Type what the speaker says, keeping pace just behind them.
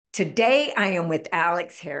Today, I am with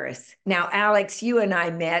Alex Harris. Now, Alex, you and I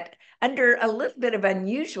met under a little bit of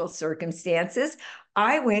unusual circumstances.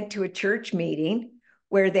 I went to a church meeting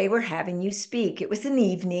where they were having you speak. It was an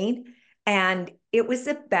evening, and it was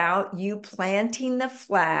about you planting the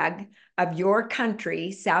flag of your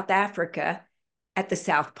country, South Africa, at the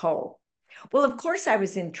South Pole. Well, of course, I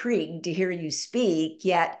was intrigued to hear you speak,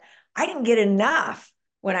 yet I didn't get enough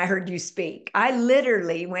when I heard you speak. I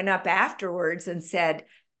literally went up afterwards and said,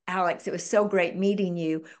 Alex, it was so great meeting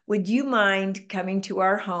you. Would you mind coming to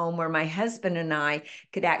our home where my husband and I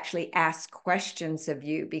could actually ask questions of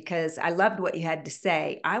you? Because I loved what you had to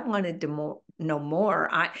say. I wanted to know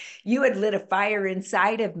more. You had lit a fire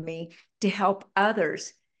inside of me to help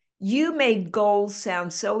others. You made goals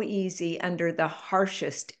sound so easy under the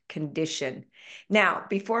harshest condition. Now,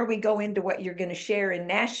 before we go into what you're going to share in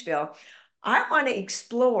Nashville, I want to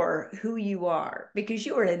explore who you are because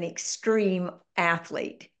you are an extreme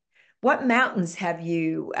athlete. What mountains have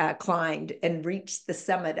you climbed and reached the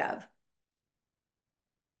summit of?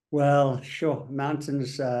 Well, sure.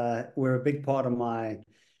 Mountains were a big part of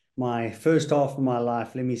my first half of my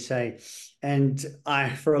life, let me say. And I,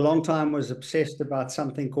 for a long time, was obsessed about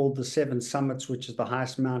something called the Seven Summits, which is the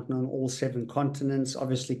highest mountain on all seven continents.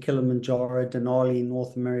 Obviously, Kilimanjaro, Denali,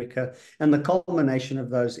 North America, and the culmination of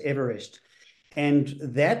those, Everest. And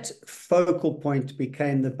that focal point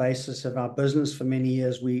became the basis of our business for many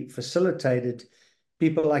years. We facilitated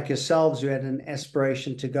people like yourselves who had an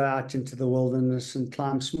aspiration to go out into the wilderness and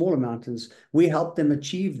climb smaller mountains. We helped them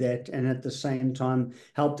achieve that, and at the same time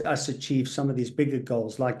helped us achieve some of these bigger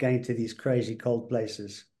goals, like going to these crazy cold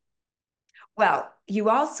places. Well, you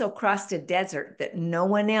also crossed a desert that no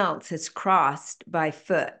one else has crossed by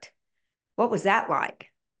foot. What was that like?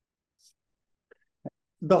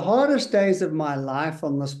 The hardest days of my life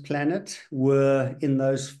on this planet were in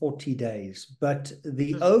those 40 days, but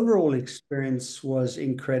the overall experience was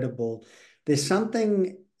incredible. There's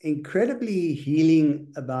something incredibly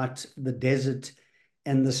healing about the desert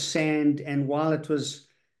and the sand. And while it was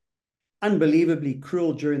unbelievably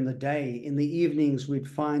cruel during the day, in the evenings, we'd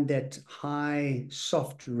find that high,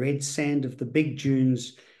 soft red sand of the big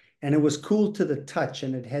dunes. And it was cool to the touch,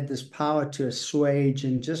 and it had this power to assuage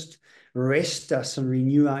and just rest us and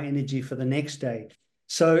renew our energy for the next day.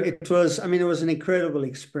 So it was, I mean, it was an incredible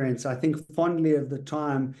experience. I think fondly of the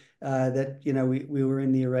time that, we were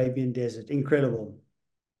in the Arabian desert. Incredible.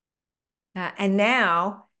 And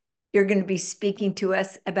now you're going to be speaking to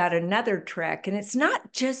us about another trek. And it's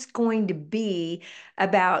not just going to be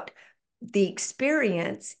about the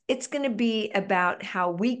experience, it's going to be about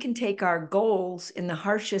how we can take our goals in the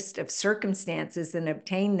harshest of circumstances and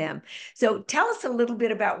obtain them. So tell us a little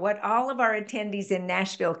bit about what all of our attendees in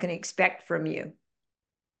Nashville can expect from you.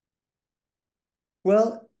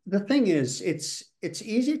 Well, the thing is, it's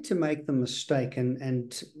easy to make the mistake,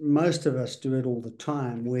 and most of us do it all the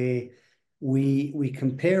time, where we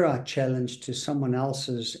compare our challenge to someone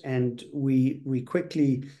else's, and we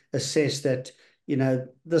quickly assess that,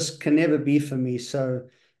 this can never be for me, so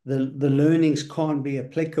the learnings can't be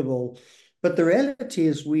applicable. But the reality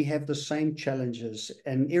is we have the same challenges,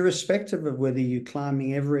 and irrespective of whether you're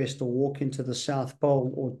climbing Everest or walk into the South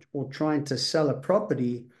Pole or trying to sell a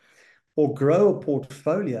property or grow a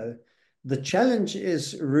portfolio, the challenge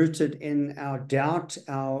is rooted in our doubt,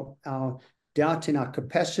 our doubt in our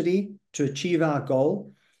capacity to achieve our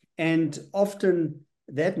goal. And often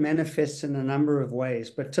that manifests in a number of ways,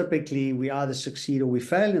 but typically we either succeed or we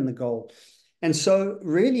fail in the goal. And so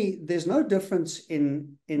really there's no difference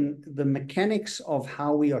in the mechanics of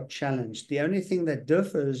how we are challenged. The only thing that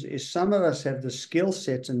differs is some of us have the skill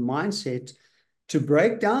set and mindset to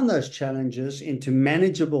break down those challenges into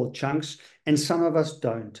manageable chunks, and some of us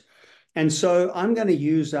don't. And so I'm going to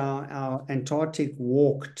use our Antarctic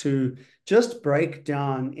walk to just break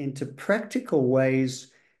down into practical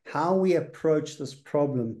ways how we approach this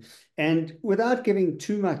problem. And without giving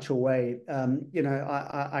too much away,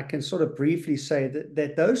 I can sort of briefly say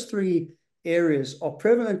that those three areas are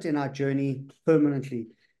prevalent in our journey permanently.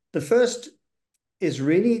 The first is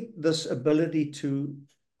really this ability to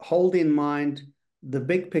hold in mind the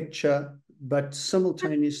big picture, but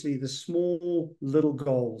simultaneously the small little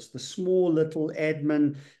goals, the small little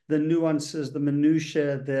admin, the nuances, the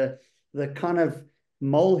minutiae, the kind of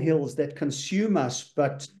molehills that consume us,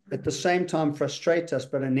 but at the same time frustrate us,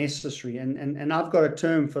 but are necessary. And I've got a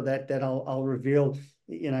term for that I'll reveal,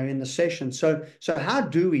 in the session. So how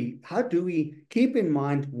do we keep in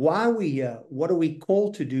mind why we're here? What are we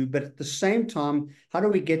called to do? But at the same time, how do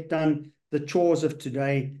we get done the chores of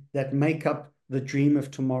today that make up the dream of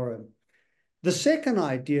tomorrow? The second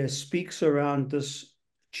idea speaks around this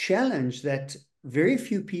challenge that very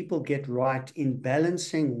few people get right in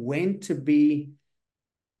balancing when to be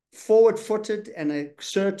forward-footed and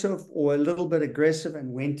assertive or a little bit aggressive,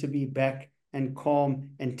 and when to be back and calm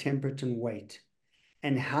and temperate and wait,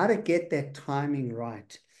 and how to get that timing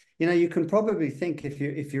right. You know, you can probably think,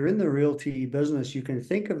 if you're in the realty business, you can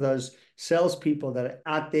think of those salespeople that are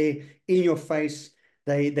out there in your face.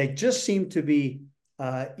 They just seem to be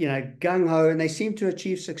gung ho, and they seem to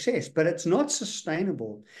achieve success, but it's not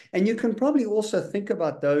sustainable. And you can probably also think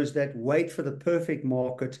about those that wait for the perfect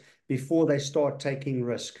market before they start taking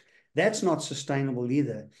risk. That's not sustainable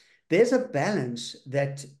either. There's a balance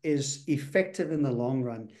that is effective in the long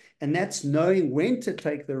run, and that's knowing when to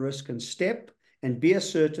take the risk and step and be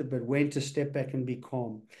assertive, but when to step back and be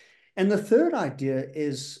calm. And the third idea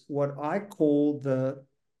is what I call the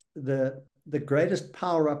greatest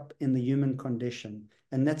power up in the human condition,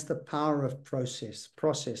 and that's the power of process.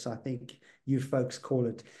 I think you folks call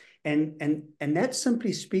it. And that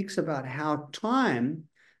simply speaks about how time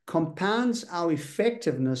compounds our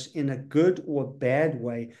effectiveness in a good or bad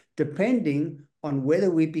way, depending on whether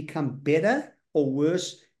we become better or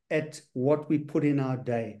worse at what we put in our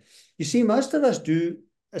day. You see, most of us do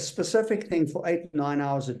a specific thing for 8-9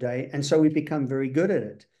 hours a day, and so we become very good at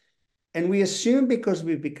it. And we assume because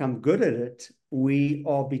we've become good at it, we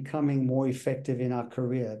are becoming more effective in our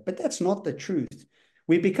career. But that's not the truth.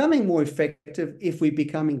 We're becoming more effective if we're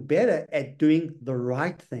becoming better at doing the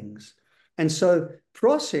right things. And so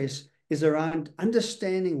process is around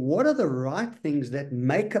understanding what are the right things that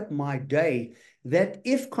make up my day, that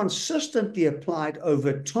if consistently applied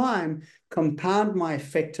over time, compound my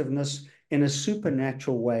effectiveness in a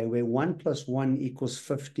supernatural way where 1 + 1 =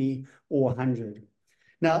 50 or 100.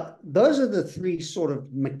 Now, those are the three sort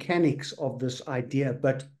of mechanics of this idea,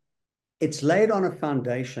 but it's laid on a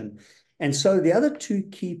foundation. And so the other two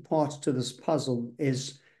key parts to this puzzle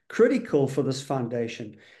is critical for this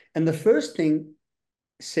foundation. And the first thing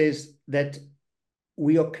says that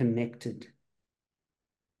we are connected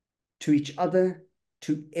to each other,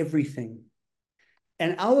 to everything.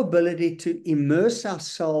 And our ability to immerse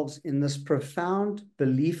ourselves in this profound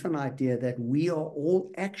belief and idea that we are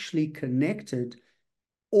all actually connected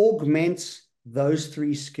augments those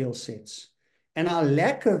three skill sets. And our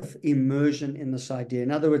lack of immersion in this idea,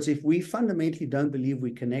 in other words, if we fundamentally don't believe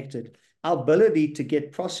we're connected, our ability to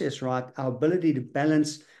get process right, our ability to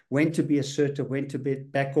balance when to be assertive, when to be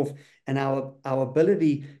back off, and our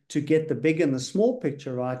ability to get the big and the small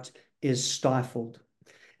picture right is stifled.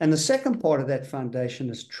 And the second part of that foundation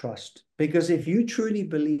is trust. Because if you truly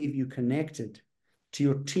believe you're connected to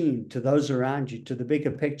your team, to those around you, to the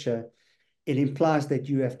bigger picture, it implies that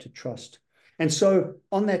you have to trust. And so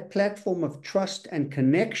on that platform of trust and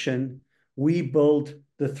connection, we build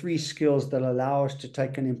the three skills that allow us to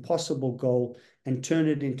take an impossible goal and turn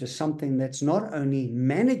it into something that's not only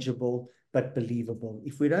manageable, but believable.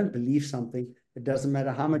 If we don't believe something, it doesn't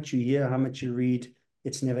matter how much you hear, how much you read,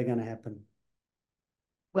 it's never going to happen.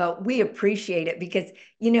 Well, we appreciate it because,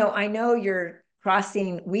 I know you're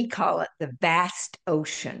crossing, we call it the vast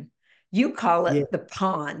ocean. You call it the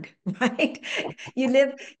pond, right? You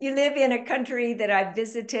live in a country that I've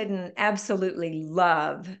visited and absolutely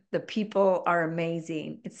love. The people are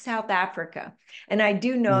amazing. It's South Africa. And I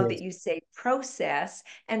do know that you say process.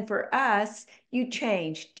 And for us, you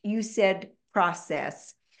changed. You said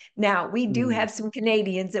process. Now, we do have some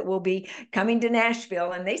Canadians that will be coming to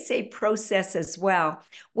Nashville, and they say process as well.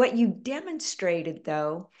 What you demonstrated,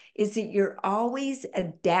 though, is that you're always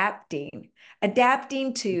adapting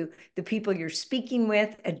to the people you're speaking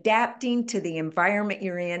with, adapting to the environment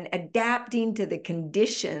you're in, adapting to the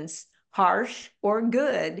conditions, harsh or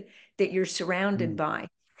good, that you're surrounded by.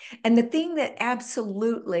 And the thing that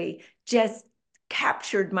absolutely just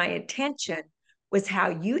captured my attention was how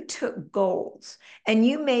you took goals and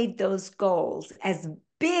you made those goals as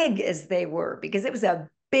big as they were, because it was a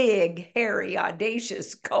big, hairy,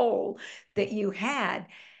 audacious goal that you had.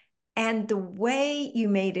 And the way you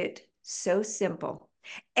made it so simple,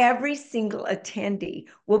 every single attendee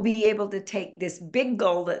will be able to take this big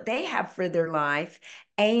goal that they have for their life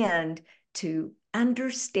and to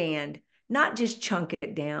understand, not just chunk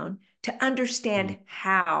it down, to understand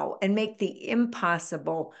how and make the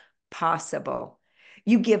impossible possible.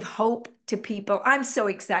 You give hope to people. I'm so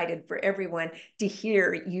excited for everyone to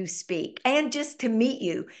hear you speak and just to meet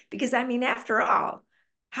you, because after all,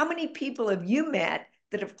 how many people have you met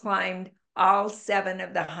that have climbed all 7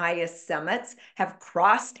 of the highest summits, have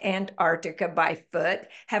crossed Antarctica by foot,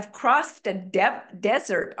 have crossed a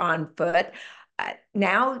desert on foot?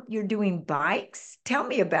 Now you're doing bikes. Tell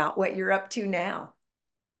me about what you're up to now.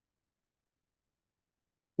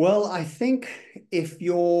 Well, I think if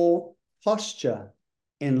your posture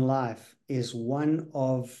in life is one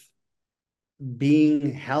of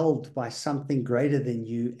being held by something greater than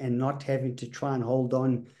you and not having to try and hold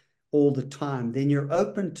on all the time, then you're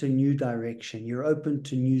open to new direction, you're open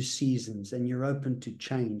to new seasons, and you're open to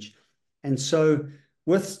change. And so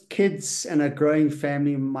with kids and a growing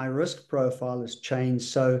family, my risk profile has changed.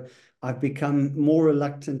 So I've become more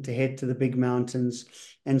reluctant to head to the big mountains.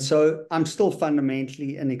 And so I'm still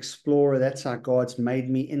fundamentally an explorer. That's how God's made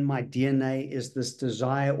me. In my DNA is this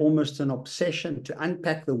desire, almost an obsession, to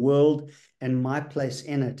unpack the world and my place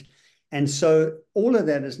in it. And so all of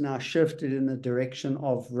that is now shifted in the direction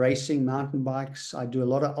of racing mountain bikes. I do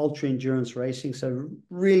a lot of ultra endurance racing, so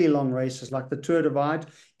really long races like the Tour Divide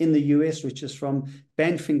in the US, which is from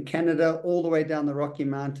Banff in Canada all the way down the Rocky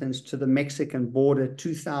Mountains to the Mexican border,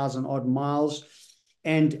 2,000 odd miles.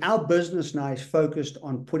 And our business now is focused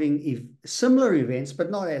on putting similar events,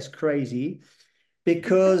 but not as crazy,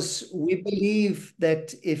 because we believe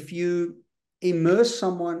that if you immerse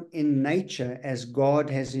someone in nature as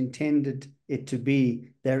God has intended it to be,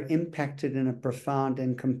 they're impacted in a profound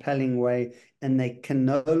and compelling way, and they can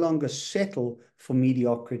no longer settle for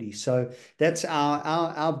mediocrity. So that's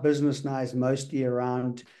our business now is mostly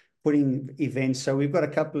around putting events. So we've got a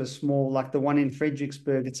couple of small, like the one in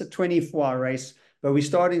Fredericksburg. It's a 24-hour race, but we're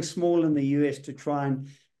starting small in the US to try and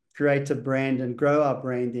create a brand and grow our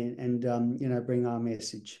brand and bring our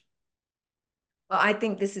message. Well, I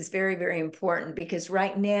think this is very, very important because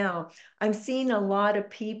right now I'm seeing a lot of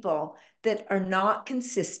people that are not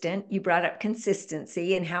consistent. You brought up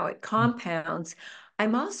consistency and how it compounds.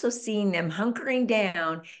 I'm also seeing them hunkering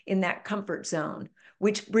down in that comfort zone,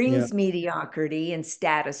 which brings mediocrity and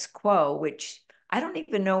status quo, which I don't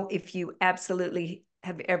even know if you absolutely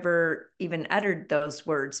have ever even uttered those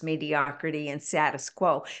words, mediocrity and status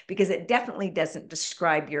quo, because it definitely doesn't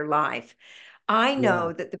describe your life. I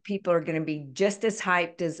know that the people are going to be just as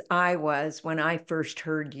hyped as I was when I first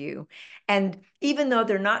heard you. And even though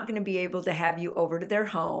they're not going to be able to have you over to their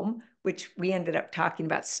home, which we ended up talking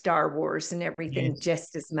about Star Wars and everything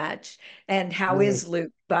just as much. And how is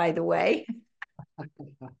Luke, by the way?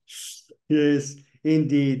 Yes,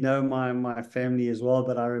 indeed. No, my family as well,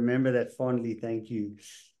 but I remember that fondly. Thank you.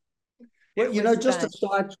 Well, It was just a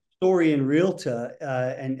fun. side story in realtor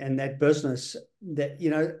and that business that,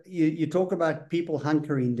 you talk about people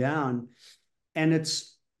hunkering down, and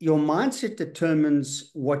it's your mindset determines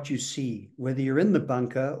what you see, whether you're in the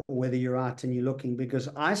bunker or whether you're out and you're looking, because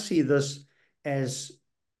I see this as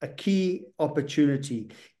a key opportunity.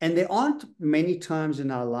 And there aren't many times in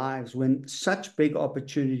our lives when such big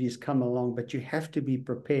opportunities come along, but you have to be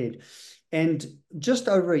prepared. And just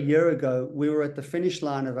over a year ago, we were at the finish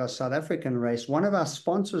line of our South African race. One of our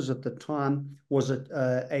sponsors at the time was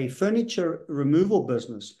a furniture removal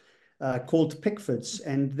business called Pickford's,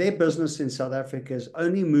 and their business in South Africa is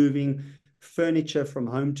only moving furniture from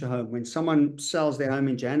home to home. When someone sells their home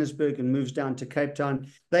in Johannesburg and moves down to Cape Town,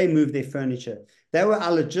 they move their furniture. They were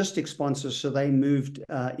our logistics sponsors, so they moved,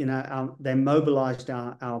 they mobilized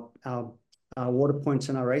our water points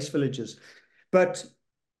and our race villages. But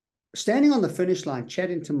standing on the finish line,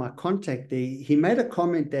 chatting to my contact there, he made a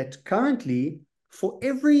comment that currently, for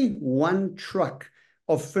every one truck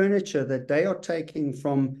of furniture that they are taking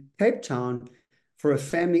from Cape Town for a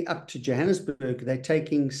family up to Johannesburg, they're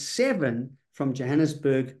taking 7 from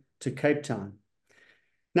Johannesburg to Cape Town.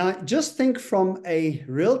 Now, just think from a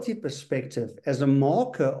realty perspective as a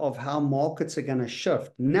marker of how markets are going to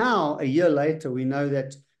shift. Now, a year later, we know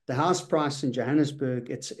that the house price in Johannesburg,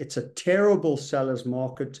 it's a terrible seller's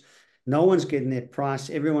market. No one's getting their price.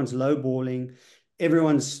 Everyone's lowballing.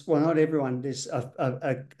 Not everyone, there's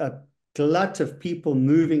a glut of people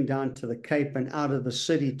moving down to the Cape and out of the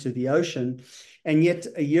city to the ocean. And yet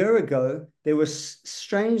a year ago, there were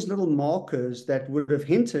strange little markers that would have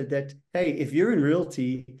hinted that, hey, if you're in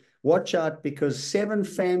realty, watch out, because 7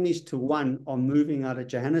 families to 1 are moving out of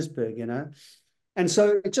Johannesburg. And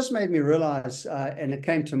so it just made me realize, and it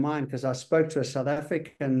came to mind because I spoke to a South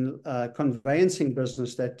African conveyancing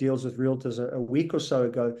business that deals with realtors a week or so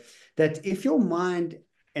ago, that if your mind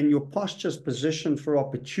and your posture is positioned for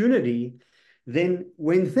opportunity, then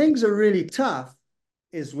when things are really tough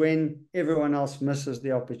is when everyone else misses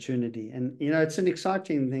the opportunity. And, it's an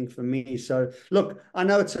exciting thing for me. So look, I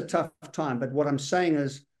know it's a tough time, but what I'm saying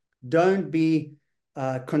is don't be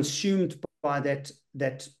consumed by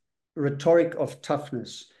that rhetoric of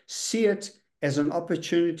toughness. See it as an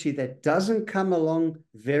opportunity that doesn't come along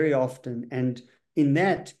very often. And in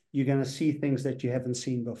that, you're going to see things that you haven't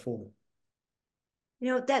seen before.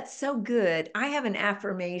 That's so good. I have an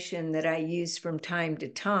affirmation that I use from time to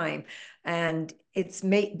time, and it's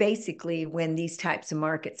basically when these types of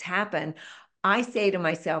markets happen, I say to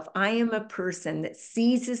myself, I am a person that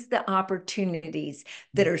seizes the opportunities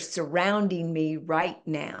that are surrounding me right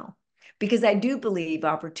now. Because I do believe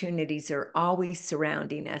opportunities are always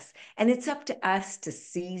surrounding us, and it's up to us to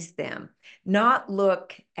seize them, not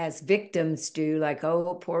look as victims do, like,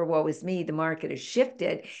 oh, poor woe is me, the market has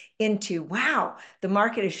shifted, into, wow, the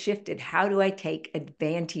market has shifted. How do I take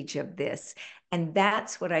advantage of this? And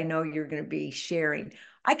that's what I know you're going to be sharing.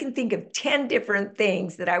 I can think of 10 different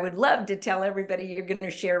things that I would love to tell everybody you're going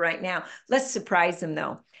to share right now. Let's surprise them,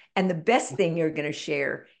 though. And the best thing you're going to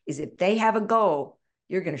share is if they have a goal,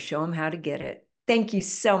 you're going to show them how to get it. Thank you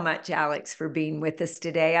so much, Alex, for being with us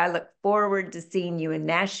today. I look forward to seeing you in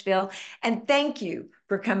Nashville. And thank you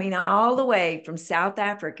for coming all the way from South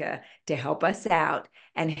Africa to help us out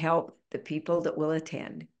and help the people that will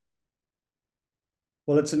attend.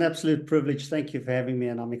 Well, it's an absolute privilege. Thank you for having me,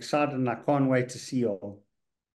 and I'm excited and I can't wait to see you all.